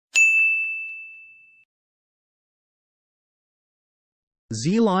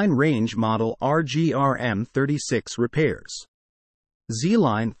ZLINE range model RGRM36 repairs.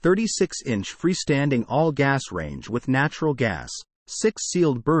 ZLINE 36-inch freestanding all-gas range with natural gas, 6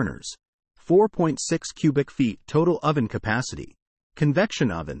 sealed burners, 4.6 cubic feet total oven capacity,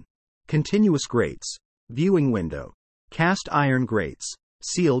 convection oven, continuous grates, viewing window, cast iron grates,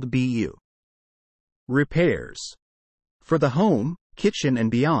 sealed BU. Repairs. For the home, kitchen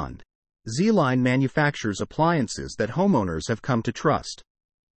and beyond, ZLINE manufactures appliances that homeowners have come to trust.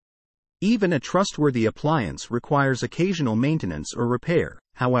 Even a trustworthy appliance requires occasional maintenance or repair,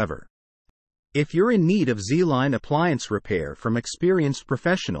 however. If you're in need of ZLINE appliance repair from experienced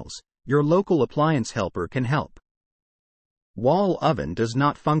professionals, your local appliance helper can help. Wall oven does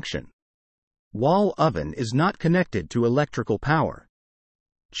not function. Wall oven is not connected to electrical power.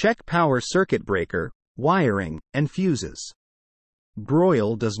 Check power circuit breaker, wiring, and fuses.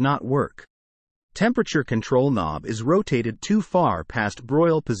 Broil does not work. Temperature control knob is rotated too far past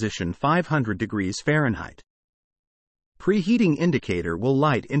broil position 500 degrees Fahrenheit. Preheating indicator will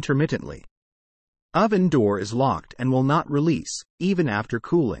light intermittently. Oven door is locked and will not release, even after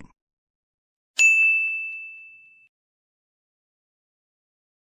cooling.